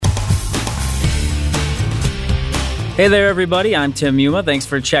Hey there, everybody. I'm Tim Yuma. Thanks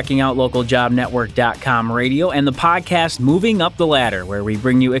for checking out localjobnetwork.com radio and the podcast Moving Up the Ladder, where we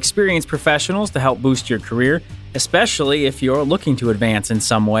bring you experienced professionals to help boost your career, especially if you're looking to advance in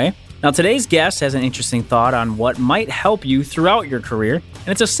some way. Now, today's guest has an interesting thought on what might help you throughout your career, and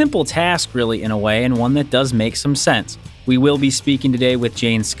it's a simple task, really, in a way, and one that does make some sense. We will be speaking today with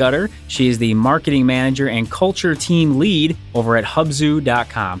Jane Scudder. She is the marketing manager and culture team lead over at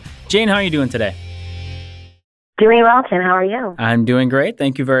Hubzu.com. Jane, how are you doing today? Doing well, Tim. How are you? I'm doing great.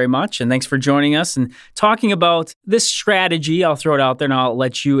 Thank you very much. And thanks for joining us and talking about this strategy. I'll throw it out there and I'll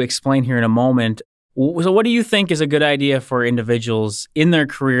let you explain here in a moment. So what do you think is a good idea for individuals in their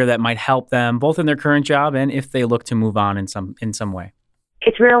career that might help them both in their current job and if they look to move on in some way?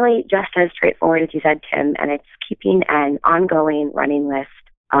 It's really just as straightforward as you said, Tim, and it's keeping an ongoing running list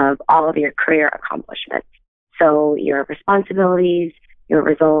of all of your career accomplishments. So your responsibilities, your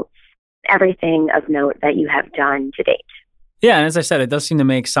results, everything of note that you have done to date. Yeah, and as I said, it does seem to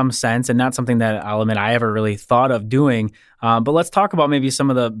make some sense and not something that I'll admit I ever really thought of doing. But let's talk about maybe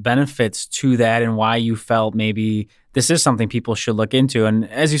some of the benefits to that and why you felt maybe this is something people should look into. And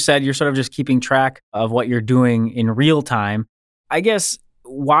as you said, you're sort of just keeping track of what you're doing in real time. I guess,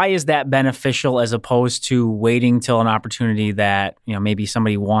 why is that beneficial as opposed to waiting till an opportunity that, maybe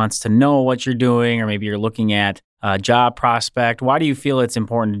somebody wants to know what you're doing or maybe you're looking at a job prospect? Why do you feel it's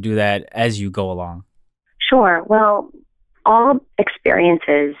important to do that as you go along? Sure. Well, all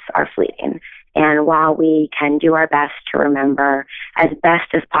experiences are fleeting. And while we can do our best to remember as best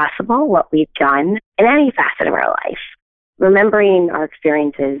as possible what we've done in any facet of our life, remembering our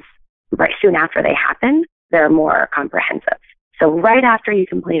experiences right soon after they happen, they're more comprehensive. So right after you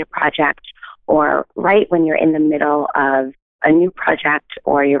complete a project or right when you're in the middle of a new project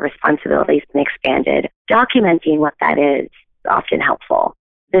or your responsibilities been expanded, documenting what that is often helpful.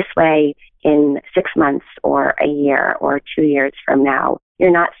 This way, in 6 months or a year or 2 years from now,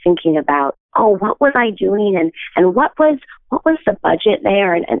 you're not thinking about, what was I doing and what was the budget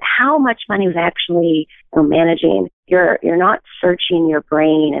there and how much money was I actually managing. You're not searching your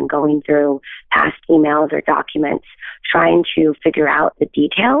brain and going through past emails or documents trying to figure out the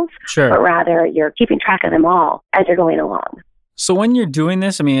details, Sure. But rather you're keeping track of them all as you're going along. So when you're doing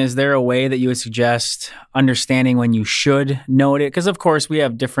this, is there a way that you would suggest understanding when you should note it? Because, of course, we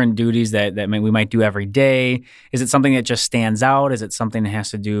have different duties that we might do every day. Is it something that just stands out? Is it something that has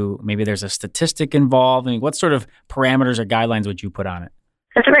to do, maybe there's a statistic involved? What sort of parameters or guidelines would you put on it?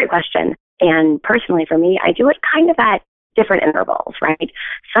 That's a great question. And personally, for me, I do it kind of at different intervals, right?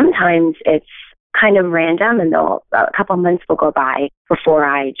 Sometimes it's kind of random and a couple of months will go by before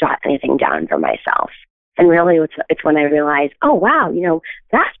I jot anything down for myself. And really, it's when I realize,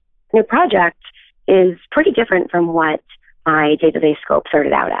 that new project is pretty different from what my day-to-day scope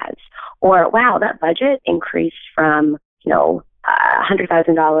started out as. Or, wow, that budget increased from,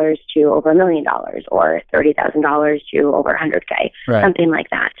 $100,000 to over $1 million or $30,000 to over $100K, right. Something like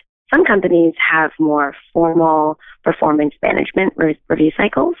that. Some companies have more formal performance management review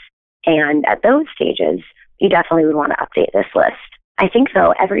cycles. And at those stages, you definitely would want to update this list. I think,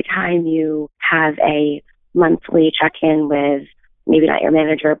 though, every time you have a monthly check-in with maybe not your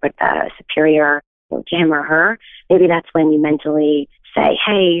manager, but a superior to him or her, maybe that's when you mentally say,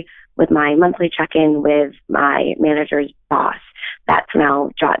 hey, with my monthly check-in with my manager's boss, that's when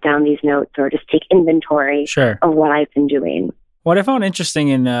I'll jot down these notes or just take inventory Sure. of what I've been doing. What I found interesting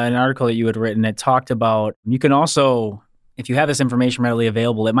in an article that you had written, it talked about you can also, if you have this information readily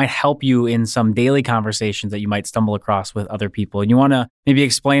available, it might help you in some daily conversations that you might stumble across with other people. And you want to maybe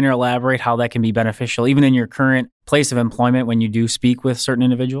explain or elaborate how that can be beneficial, even in your current place of employment when you do speak with certain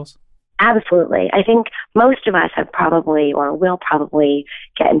individuals? Absolutely. I think most of us have probably or will probably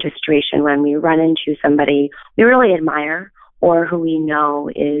get into a situation when we run into somebody we really admire or who we know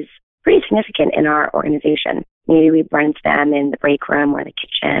is pretty significant in our organization. Maybe we run into them in the break room or the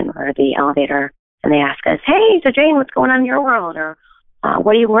kitchen or the elevator. And they ask us, hey, so Jane, what's going on in your world? Or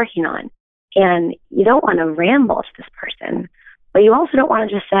what are you working on? And you don't want to ramble to this person, but you also don't want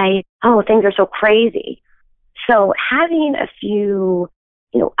to just say, oh, things are so crazy. So having a few,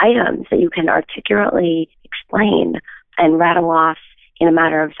 items that you can articulately explain and rattle off in a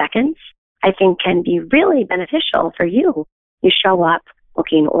matter of seconds, I think can be really beneficial for you. You show up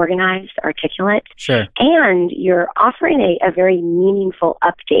looking organized, articulate, Sure. And you're offering a very meaningful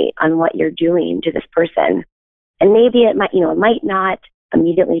update on what you're doing to this person. And maybe it might not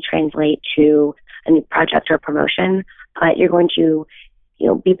immediately translate to a new project or promotion, but you're going to,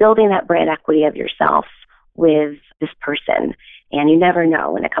 be building that brand equity of yourself with this person. And you never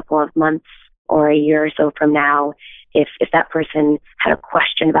know, in a couple of months or a year or so from now, if that person had a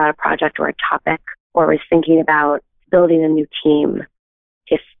question about a project or a topic or was thinking about building a new team,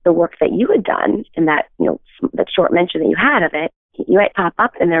 if the work that you had done and that, that short mention that you had of it, you might pop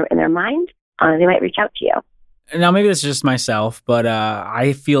up in their mind. They might reach out to you. Now, maybe this is just myself, but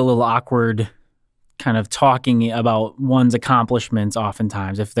I feel a little awkward kind of talking about one's accomplishments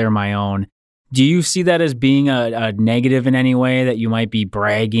oftentimes if they're my own. Do you see that as being a negative in any way, that you might be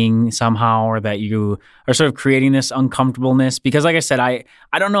bragging somehow, or that you are sort of creating this uncomfortableness? Because like I said, I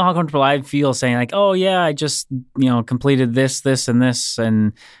don't know how comfortable I'd feel saying like, oh yeah, I just, completed this, and this,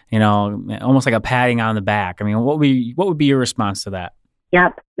 and, almost like a patting on the back. I mean, what would be your response to that?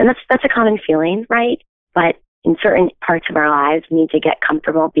 Yep. And that's a common feeling, right? But in certain parts of our lives, we need to get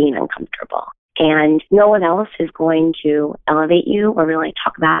comfortable being uncomfortable. And no one else is going to elevate you or really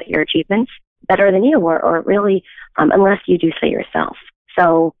talk about your achievements better than you, or really, unless you do so yourself.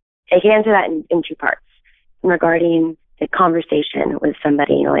 So I can answer that in two parts. Regarding the conversation with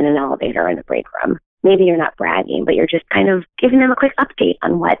somebody, in an elevator or in the break room, maybe you're not bragging, but you're just kind of giving them a quick update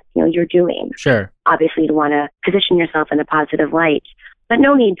on what, you're doing. Sure. Obviously, you want to position yourself in a positive light, but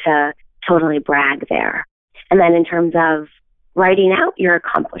no need to totally brag there. And then in terms of writing out your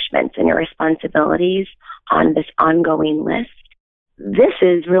accomplishments and your responsibilities on this ongoing list, this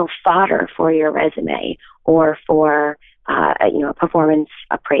is real fodder for your resume or for a performance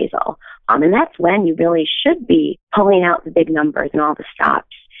appraisal. And that's when you really should be pulling out the big numbers and all the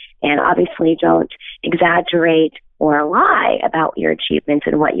stops. And obviously don't exaggerate or lie about your achievements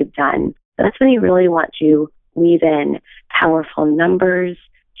and what you've done. But that's when you really want to weave in powerful numbers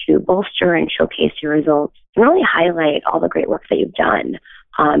to bolster and showcase your results and really highlight all the great work that you've done.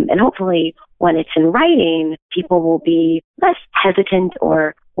 And hopefully when it's in writing, people will be less hesitant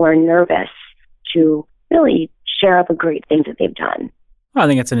or nervous to really share up the great things that they've done. Well, I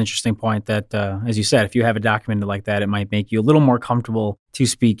think it's an interesting point that, as you said, if you have it documented like that, it might make you a little more comfortable to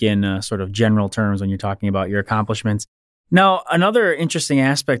speak in sort of general terms when you're talking about your accomplishments. Now, another interesting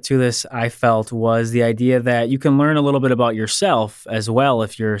aspect to this, I felt, was the idea that you can learn a little bit about yourself as well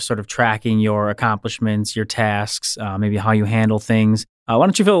if you're sort of tracking your accomplishments, your tasks, maybe how you handle things. Why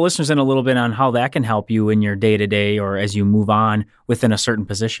don't you fill the listeners in a little bit on how that can help you in your day-to-day or as you move on within a certain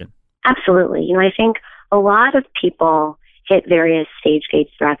position? Absolutely. I think a lot of people hit various stage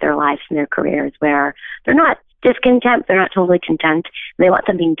gates throughout their lives and their careers where they're not discontent, they're not totally content, they want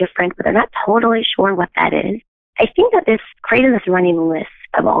something different, but they're not totally sure what that is. I think that creating this running list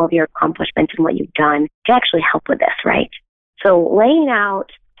of all of your accomplishments and what you've done can actually help with this, right? So laying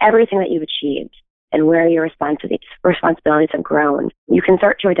out everything that you've achieved and where your responsibilities have grown, you can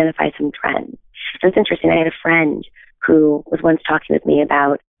start to identify some trends. And it's interesting, I had a friend who was once talking with me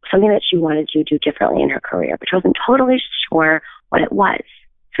about something that she wanted to do differently in her career, but she wasn't totally sure what it was.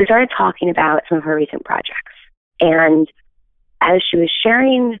 So we started talking about some of her recent projects. And as she was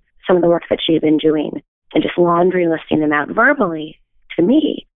sharing some of the work that she had been doing and just laundry listing them out verbally to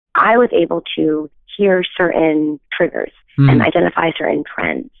me, I was able to hear certain triggers and identify certain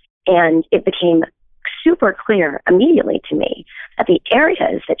trends. And it became super clear immediately to me that the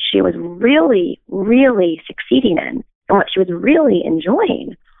areas that she was really, really succeeding in and what she was really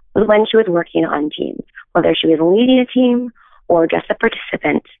enjoying was when she was working on teams. Whether she was leading a team or just a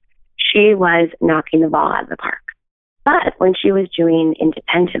participant, she was knocking the ball out of the park. But when she was doing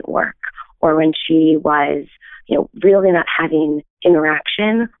independent work or when she was, really not having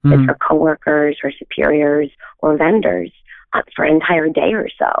interaction with her coworkers or superiors or vendors for an entire day or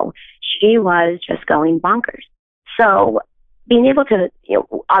so, she was just going bonkers. So being able to,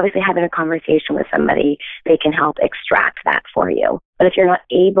 obviously having a conversation with somebody, they can help extract that for you. But if you're not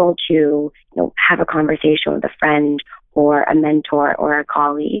able to, have a conversation with a friend or a mentor or a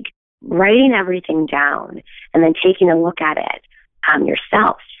colleague, writing everything down and then taking a look at it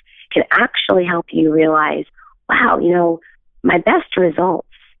yourself can actually help you realize, wow, my best results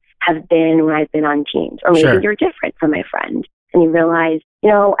have been when I've been on teams. Or maybe you're different from my friend and you realize,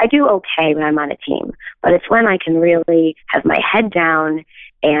 I do okay when I'm on a team, but it's when I can really have my head down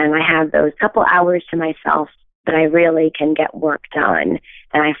and I have those couple hours to myself that I really can get work done.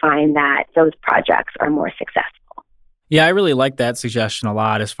 And I find that those projects are more successful. Yeah, I really like that suggestion a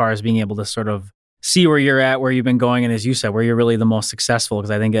lot as far as being able to sort of see where you're at, where you've been going, and as you said, where you're really the most successful, because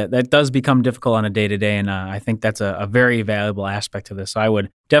I think that does become difficult on a day-to-day, and I think that's a very valuable aspect of this. So I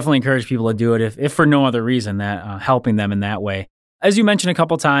would definitely encourage people to do it, if for no other reason, that helping them in that way. As you mentioned a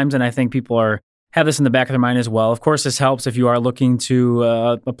couple times, and I think people have this in the back of their mind as well, of course, this helps if you are looking to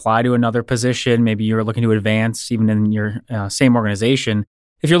apply to another position. Maybe you're looking to advance even in your same organization.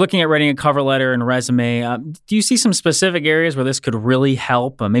 If you're looking at writing a cover letter and resume, do you see some specific areas where this could really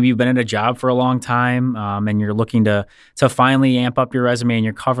help? Maybe you've been at a job for a long time and you're looking to finally amp up your resume and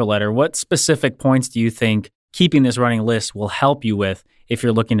your cover letter. What specific points do you think keeping this running list will help you with if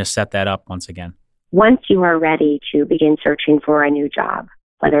you're looking to set that up once again? Once you are ready to begin searching for a new job,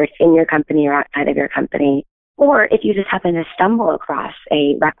 whether it's in your company or outside of your company, or if you just happen to stumble across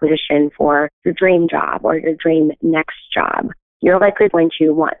a requisition for your dream job or your dream next job, you're likely going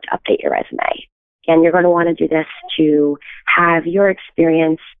to want to update your resume. And you're going to want to do this to have your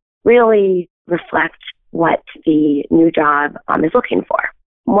experience really reflect what the new job is looking for.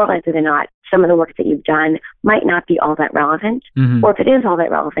 More likely than not, some of the work that you've done might not be all that relevant, or if it is all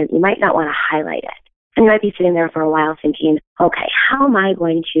that relevant, you might not want to highlight it. And you might be sitting there for a while thinking, okay, how am I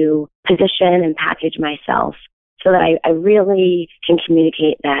going to position and package myself so that I really can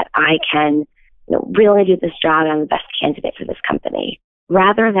communicate that I can really do this job and I'm the best candidate for this company,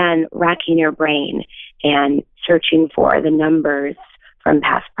 rather than racking your brain and searching for the numbers from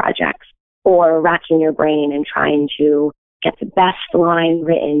past projects, or racking your brain and trying to get the best line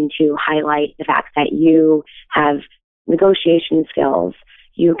written to highlight the fact that you have negotiation skills.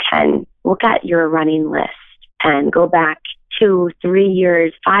 You can look at your running list and go back 2, 3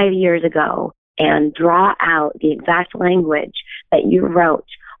 years, 5 years ago and draw out the exact language that you wrote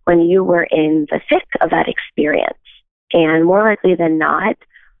when you were in the thick of that experience. And more likely than not,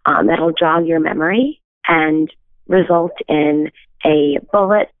 that'll jog your memory and result in a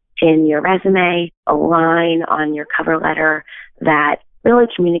bullet in your resume, a line on your cover letter that really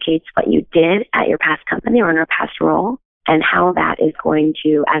communicates what you did at your past company or in your past role, and how that is going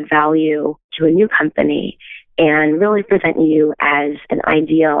to add value to a new company and really present you as an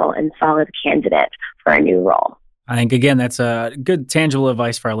ideal and solid candidate for a new role. I think, again, that's a good tangible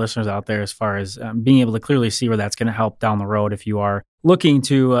advice for our listeners out there as far as being able to clearly see where that's going to help down the road if you are looking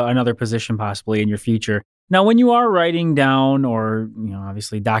to another position possibly in your future. Now, when you are writing down or,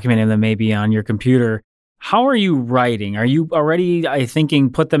 obviously documenting them maybe on your computer, how are you writing? Are you already,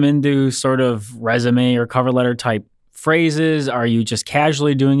 put them into sort of resume or cover letter type phrases? Are you just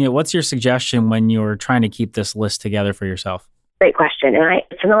casually doing it? What's your suggestion when you're trying to keep this list together for yourself? Great question. And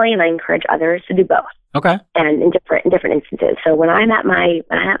I encourage others to do both. Okay. And in different instances. So when I'm at my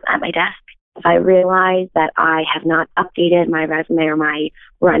desk, if I realize that I have not updated my resume or my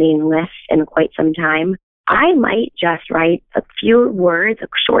running list in quite some time, I might just write a few words, a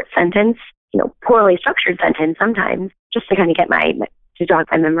short sentence, poorly structured sentence sometimes, just to kind of to jog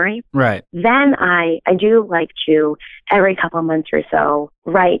my memory. Right. Then I do like to, every couple of months or so,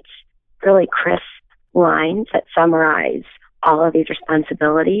 write really crisp lines that summarize all of these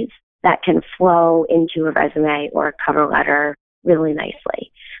responsibilities that can flow into a resume or a cover letter really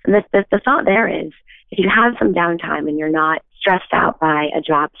nicely. And the thought there is, if you have some downtime and you're not stressed out by a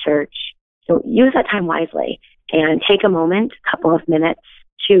job search, so use that time wisely and take a moment, a couple of minutes,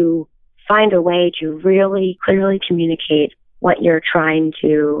 to find a way to really clearly communicate what you're trying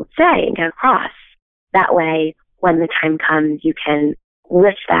to say and get across. That way, when the time comes, you can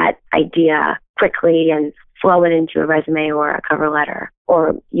lift that idea quickly and flow it into a resume or a cover letter,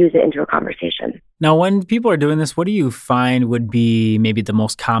 or use it into a conversation. Now, when people are doing this, what do you find would be maybe the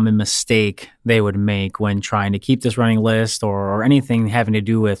most common mistake they would make when trying to keep this running list or anything having to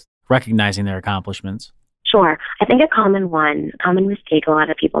do with recognizing their accomplishments? Sure. I think a common mistake a lot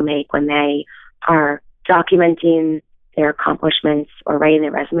of people make when they are documenting their accomplishments or writing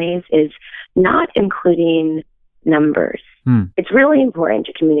their resumes is not including numbers. It's really important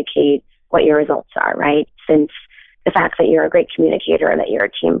to communicate what your results are, right? Since the fact that you're a great communicator and that you're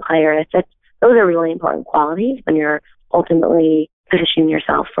a team player, those are really important qualities when you're ultimately positioning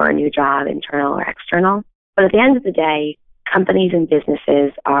yourself for a new job, internal or external. But at the end of the day, companies and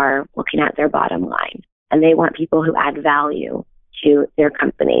businesses are looking at their bottom line, and they want people who add value to their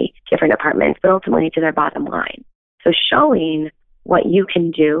company, different departments, but ultimately to their bottom line. So showing what you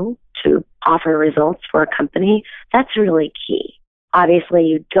can do to offer results for a company, that's really key. Obviously,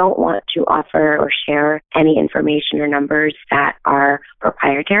 you don't want to offer or share any information or numbers that are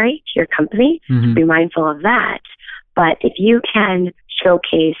proprietary to your company. Be mindful of that. But if you can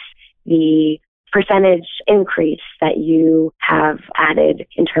showcase the percentage increase that you have added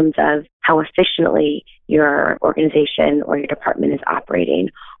in terms of how efficiently your organization or your department is operating,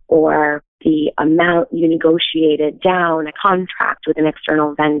 or the amount you negotiated down a contract with an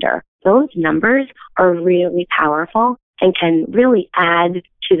external vendor, those numbers are really powerful and can really add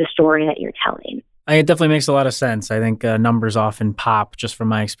to the story that you're telling. It definitely makes a lot of sense. I think numbers often pop just from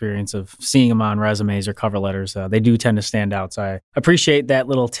my experience of seeing them on resumes or cover letters. They do tend to stand out. So I appreciate that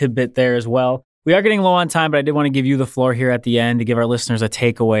little tidbit there as well. We are getting low on time, but I did want to give you the floor here at the end to give our listeners a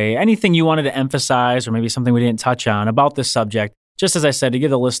takeaway. Anything you wanted to emphasize or maybe something we didn't touch on about this subject, just as I said, to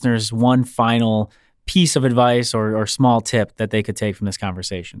give the listeners one final piece of advice or small tip that they could take from this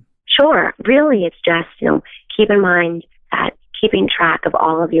conversation. Sure. Really, it's just, keep in mind that keeping track of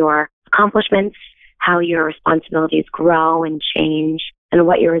all of your accomplishments, how your responsibilities grow and change, and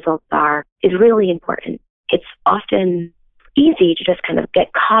what your results are is really important. It's often easy to just kind of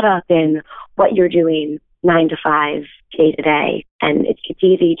get caught up in what you're doing 9 to 5, day to day. And it's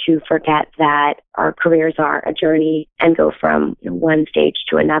easy to forget that our careers are a journey and go from one stage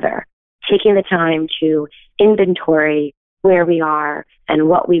to another. Taking the time to inventory where we are and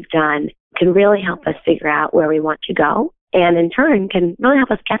what we've done can really help us figure out where we want to go, and in turn can really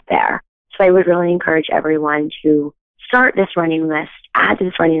help us get there. So I would really encourage everyone to start this running list, add to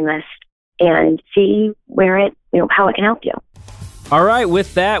this running list, and see where how it can help you. All right,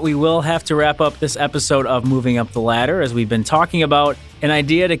 with that, we will have to wrap up this episode of Moving Up the Ladder, as we've been talking about an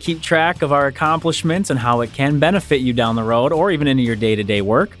idea to keep track of our accomplishments and how it can benefit you down the road or even into your day-to-day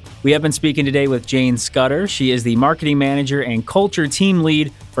work. We have been speaking today with Jane Scudder. She is the marketing manager and culture team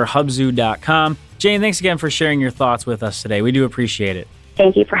lead for Hubzu.com. Jane, thanks again for sharing your thoughts with us today. We do appreciate it.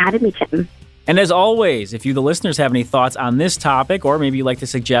 Thank you for having me, Tim. And as always, if you, the listeners, have any thoughts on this topic, or maybe you'd like to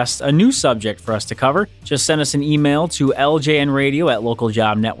suggest a new subject for us to cover, just send us an email to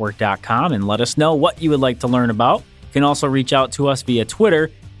ljnradio@localjobnetwork.com and let us know what you would like to learn about. You can also reach out to us via Twitter.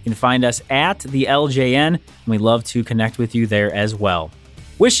 You can find us at the LJN, and we'd love to connect with you there as well.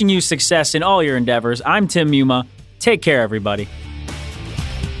 Wishing you success in all your endeavors, I'm Tim Muma. Take care, everybody.